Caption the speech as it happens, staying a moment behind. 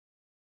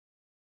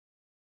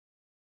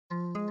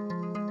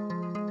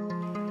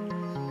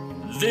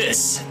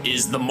This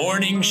is the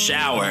Morning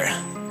Shower.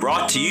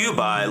 Brought to you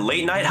by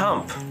Late Night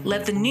Hump.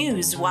 Let the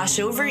news wash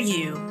over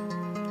you.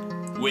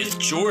 With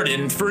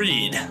Jordan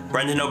Freed,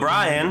 Brendan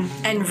O'Brien,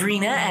 and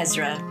Rena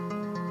Ezra.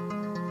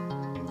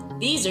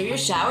 These are your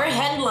shower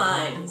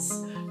headlines.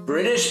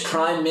 British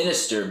Prime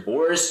Minister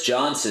Boris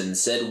Johnson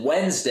said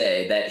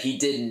Wednesday that he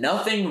did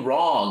nothing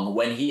wrong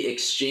when he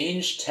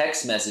exchanged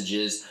text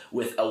messages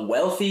with a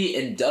wealthy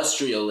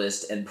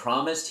industrialist and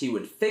promised he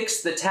would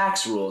fix the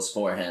tax rules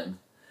for him.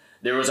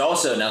 There was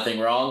also nothing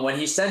wrong when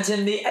he sent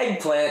him the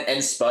eggplant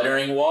and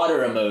sputtering water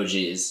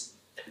emojis.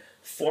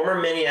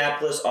 Former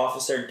Minneapolis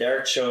officer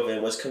Derek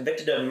Chauvin was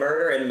convicted of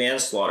murder and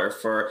manslaughter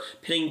for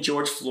pinning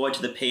George Floyd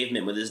to the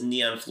pavement with his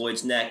knee on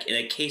Floyd's neck in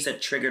a case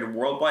that triggered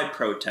worldwide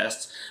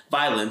protests,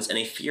 violence, and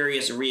a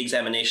furious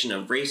re-examination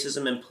of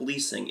racism and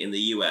policing in the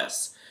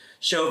U.S.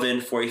 Chauvin,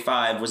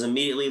 45, was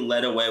immediately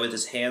led away with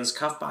his hands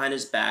cuffed behind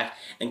his back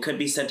and could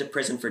be sent to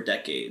prison for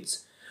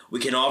decades. We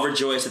can all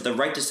rejoice that the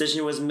right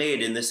decision was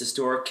made in this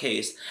historic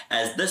case,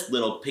 as this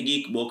little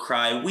piggy will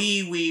cry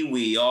wee wee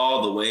wee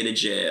all the way to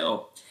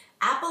jail.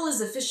 Apple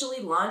is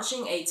officially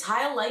launching a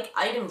tile-like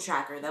item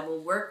tracker that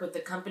will work with the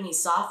company's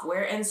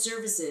software and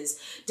services,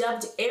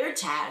 dubbed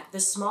AirTag, the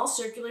small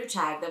circular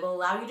tag that will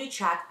allow you to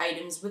track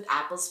items with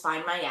Apple's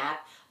Find My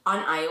app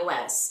on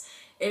iOS.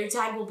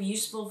 AirTag will be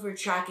useful for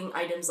tracking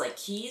items like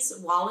keys,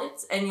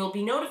 wallets, and you'll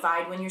be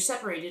notified when you're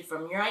separated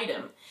from your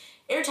item.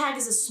 AirTag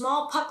is a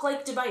small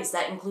puck-like device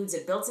that includes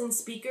a built-in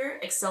speaker,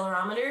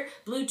 accelerometer,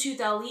 Bluetooth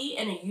LE,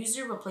 and a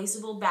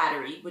user-replaceable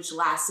battery, which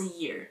lasts a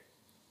year.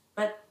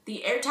 But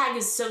the AirTag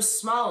is so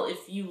small,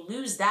 if you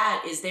lose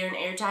that, is there an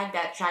AirTag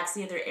that tracks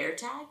the other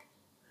AirTag?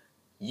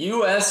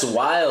 U.S.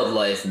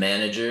 wildlife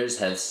managers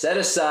have set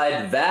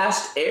aside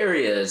vast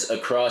areas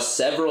across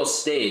several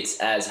states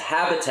as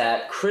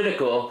habitat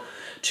critical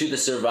to the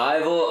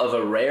survival of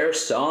a rare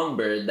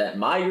songbird that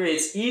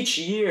migrates each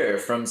year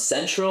from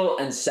Central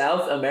and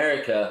South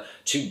America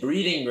to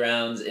breeding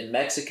grounds in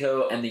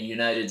Mexico and the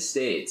United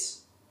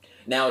States.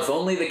 Now, if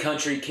only the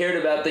country cared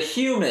about the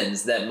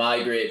humans that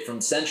migrate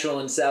from Central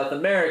and South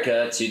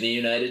America to the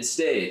United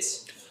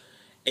States.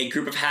 A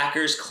group of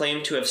hackers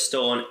claim to have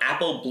stolen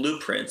Apple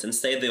blueprints and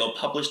say they will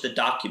publish the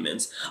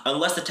documents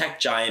unless the tech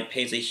giant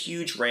pays a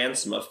huge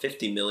ransom of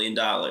 $50 million.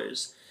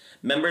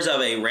 Members of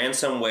a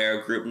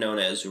ransomware group known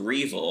as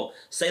Revil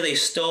say they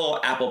stole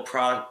Apple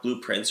product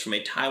blueprints from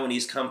a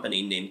Taiwanese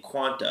company named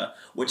Quanta,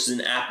 which is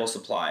an Apple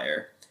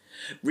supplier.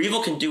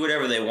 Revil can do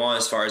whatever they want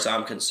as far as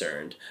I'm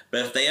concerned, but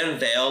if they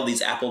unveil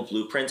these Apple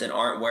blueprints and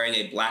aren't wearing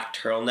a black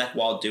turtleneck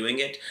while doing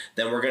it,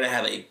 then we're gonna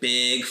have a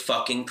big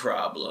fucking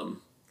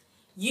problem.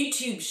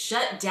 YouTube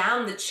shut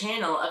down the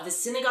channel of the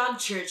Synagogue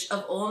Church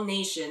of All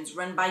Nations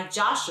run by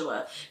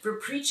Joshua for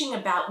preaching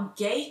about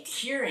gay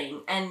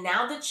curing, and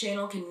now the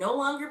channel can no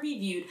longer be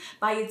viewed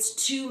by its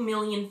 2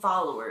 million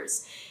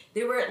followers.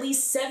 There were at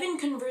least 7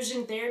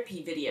 conversion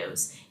therapy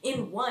videos.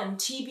 In one,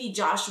 TB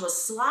Joshua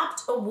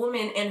slapped a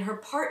woman and her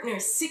partner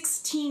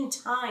 16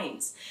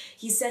 times.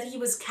 He said he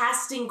was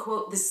casting,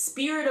 quote, the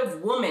spirit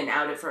of woman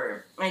out of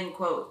her, end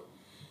quote.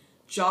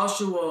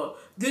 Joshua,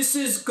 this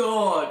is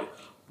God.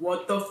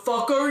 What the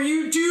fuck are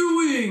you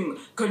doing?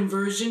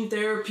 Conversion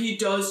therapy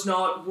does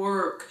not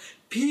work.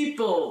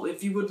 People,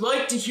 if you would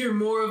like to hear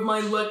more of my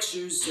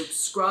lectures,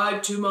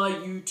 subscribe to my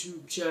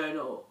YouTube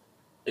channel.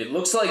 It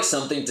looks like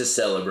something to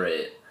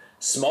celebrate.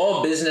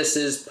 Small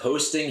businesses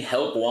posting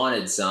help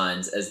wanted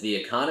signs as the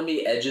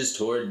economy edges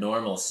toward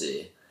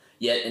normalcy.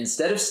 Yet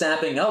instead of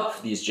snapping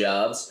up these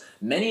jobs,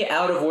 many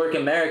out-of-work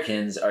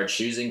Americans are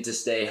choosing to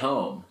stay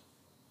home.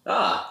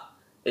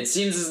 It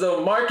seems as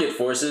though market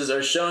forces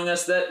are showing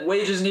us that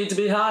wages need to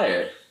be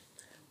higher.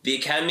 The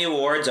Academy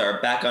Awards are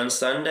back on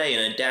Sunday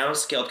in a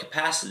downscaled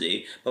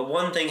capacity, but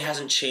one thing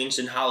hasn't changed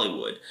in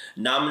Hollywood.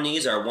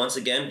 Nominees are once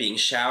again being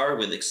showered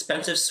with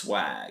expensive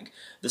swag.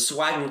 The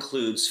swag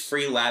includes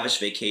free lavish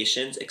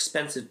vacations,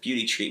 expensive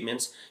beauty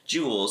treatments,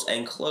 jewels,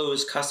 and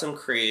clothes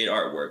custom-created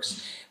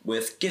artworks,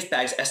 with gift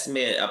bags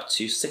estimated up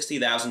to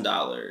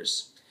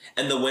 $60,000.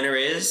 And the winner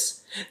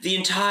is the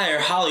entire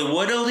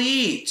Hollywood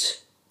elite!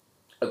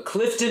 A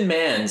Clifton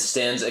man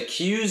stands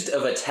accused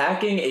of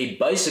attacking a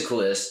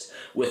bicyclist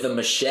with a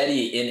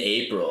machete in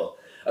April.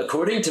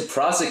 According to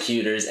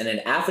prosecutors and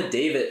an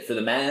affidavit for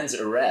the man's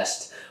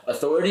arrest,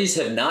 authorities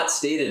have not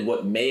stated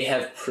what may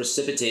have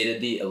precipitated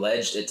the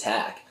alleged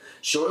attack.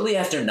 Shortly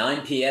after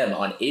 9 p.m.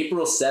 on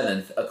April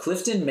 7th, a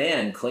Clifton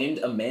man claimed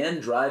a man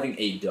driving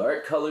a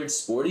dark-colored,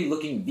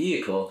 sporty-looking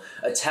vehicle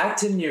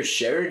attacked him near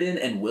Sheridan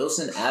and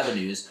Wilson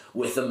Avenues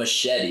with a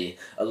machete,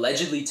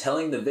 allegedly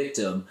telling the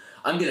victim,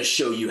 "I'm gonna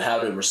show you how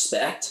to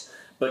respect,"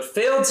 but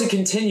failed to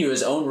continue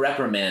his own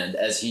reprimand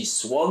as he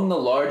swung the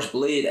large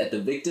blade at the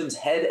victim's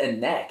head and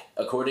neck,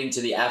 according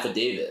to the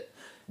affidavit.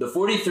 The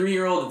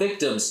 43-year-old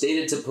victim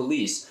stated to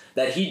police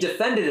that he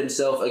defended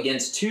himself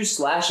against 2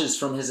 slashes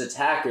from his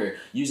attacker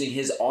using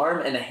his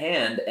arm and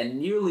hand and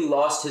nearly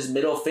lost his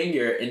middle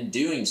finger in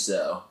doing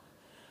so.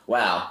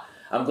 Wow,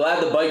 I'm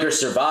glad the biker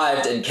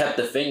survived and kept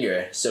the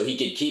finger so he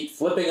could keep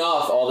flipping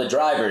off all the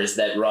drivers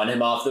that run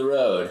him off the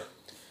road.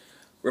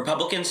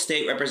 Republican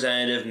State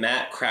Representative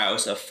Matt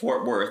Krause of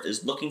Fort Worth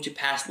is looking to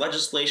pass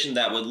legislation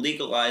that would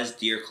legalize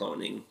deer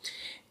cloning.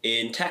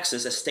 In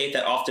Texas, a state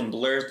that often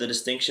blurs the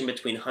distinction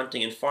between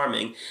hunting and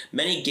farming,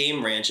 many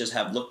game ranches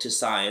have looked to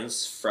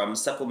science, from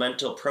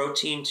supplemental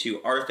protein to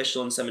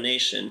artificial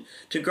insemination,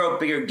 to grow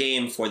bigger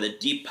game for the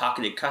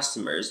deep-pocketed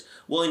customers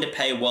willing to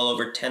pay well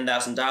over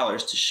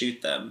 $10,000 to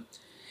shoot them.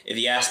 If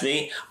you ask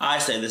me, I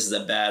say this is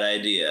a bad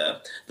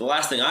idea. The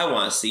last thing I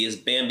want to see is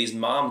Bambi's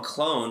mom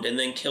cloned and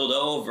then killed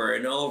over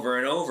and over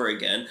and over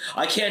again.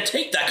 I can't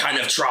take that kind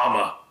of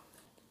trauma!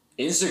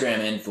 Instagram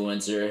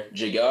influencer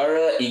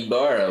Jagara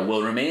Igbara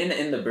will remain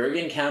in the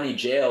Bergen County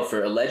Jail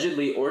for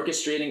allegedly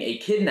orchestrating a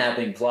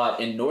kidnapping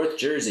plot in North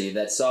Jersey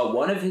that saw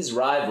one of his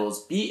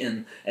rivals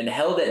beaten and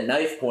held at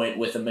knife point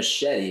with a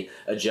machete,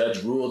 a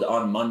judge ruled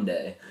on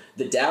Monday.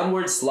 The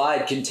downward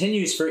slide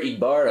continues for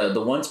Igbara,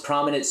 the once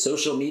prominent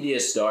social media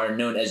star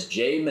known as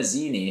Jay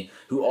Mazzini,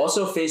 who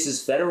also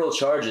faces federal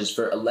charges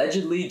for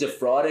allegedly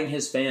defrauding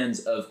his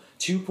fans of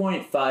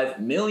 $2.5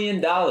 million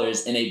in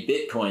a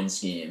Bitcoin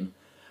scheme.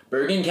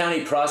 Bergen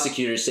County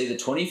prosecutors say the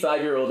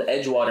 25-year-old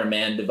Edgewater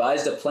man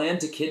devised a plan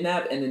to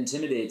kidnap and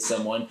intimidate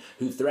someone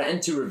who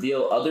threatened to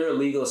reveal other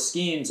illegal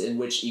schemes in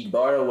which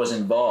Igbara was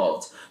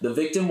involved. The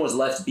victim was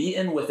left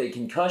beaten with a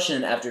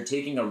concussion after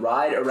taking a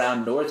ride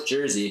around North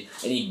Jersey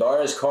in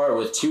Igbara's car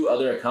with two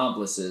other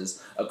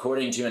accomplices,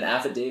 according to an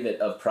affidavit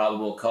of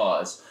probable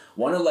cause.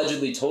 One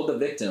allegedly told the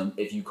victim,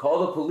 "If you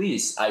call the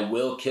police, I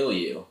will kill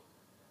you."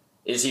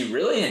 Is he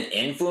really an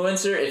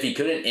influencer if he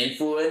couldn't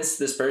influence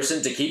this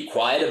person to keep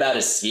quiet about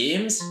his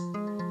schemes?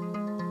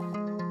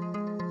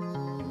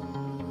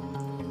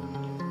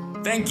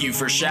 Thank you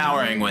for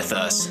showering with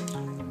us.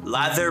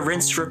 Lather,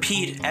 rinse,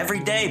 repeat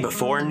every day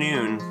before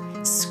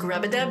noon.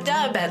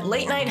 Scrub-a-dub-dub at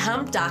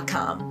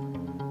latenighthump.com.